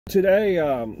Today,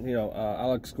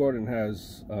 Alex Gordon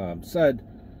has said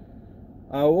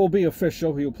it will be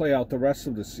official. He'll play out the rest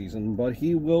of the season, but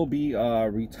he will be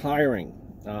retiring.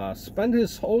 Spend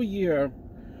his whole year,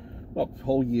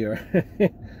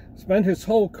 spend his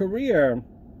whole career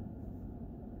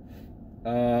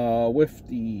with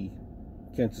the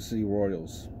Kansas City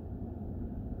Royals.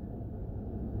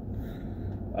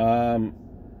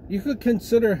 You could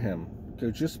consider him,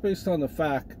 just based on the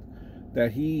fact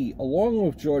that he, along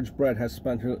with George Brett, has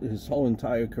spent his whole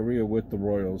entire career with the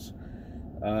Royals.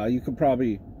 You could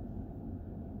probably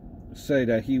say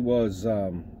that he was,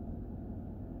 the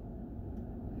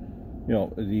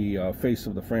face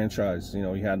of the franchise.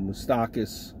 You had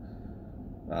Moustakis,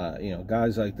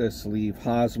 guys like this leave.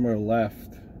 Hosmer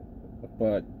left,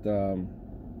 but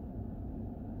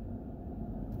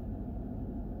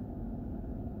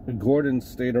Gordon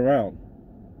stayed around.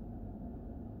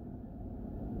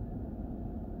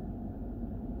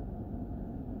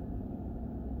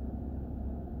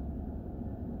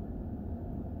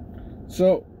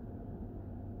 So,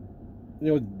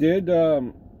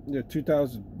 2000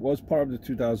 was part of the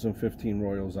 2015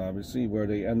 Royals, obviously, where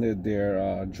they ended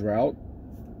their drought.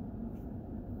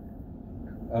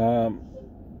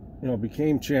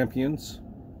 Became champions,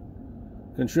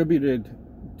 contributed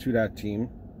to that team.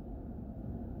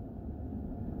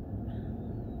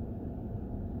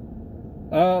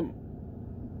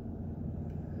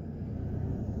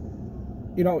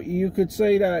 You could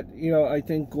say that, I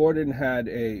think Gordon had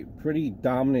a pretty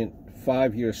dominant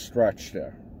 5-year stretch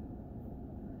there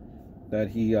that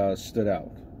he stood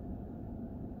out.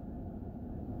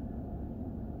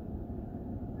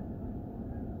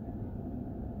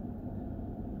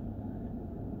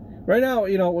 Right now,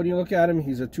 when you look at him,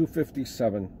 he's a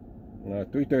 257,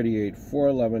 338,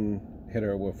 411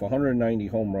 hitter with 190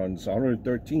 home runs,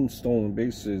 113 stolen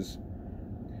bases,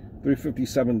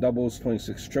 357 doubles,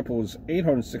 26 triples,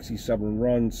 867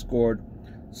 runs scored,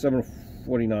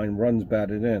 749 runs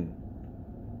batted in.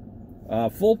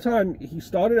 Full-time, he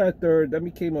started at third, then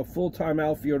became a full-time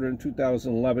outfielder in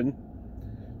 2011.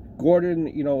 Gordon,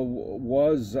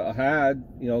 had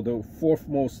the fourth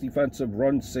most defensive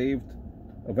runs saved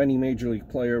of any major league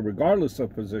player, regardless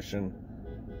of position,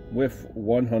 with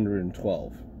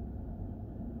 112.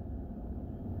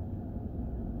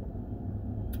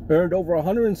 Earned over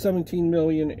 $117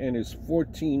 million in his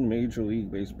 14 Major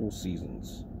League Baseball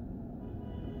seasons.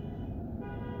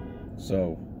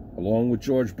 So, along with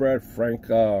George Brett, Frank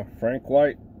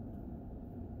White,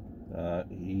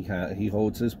 he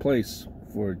holds his place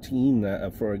for a team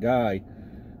for a guy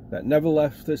that never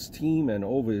left this team and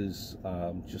always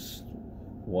just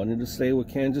wanted to stay with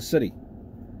Kansas City.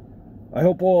 I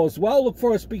hope all is well. Look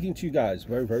forward to speaking to you guys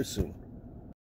very, very soon.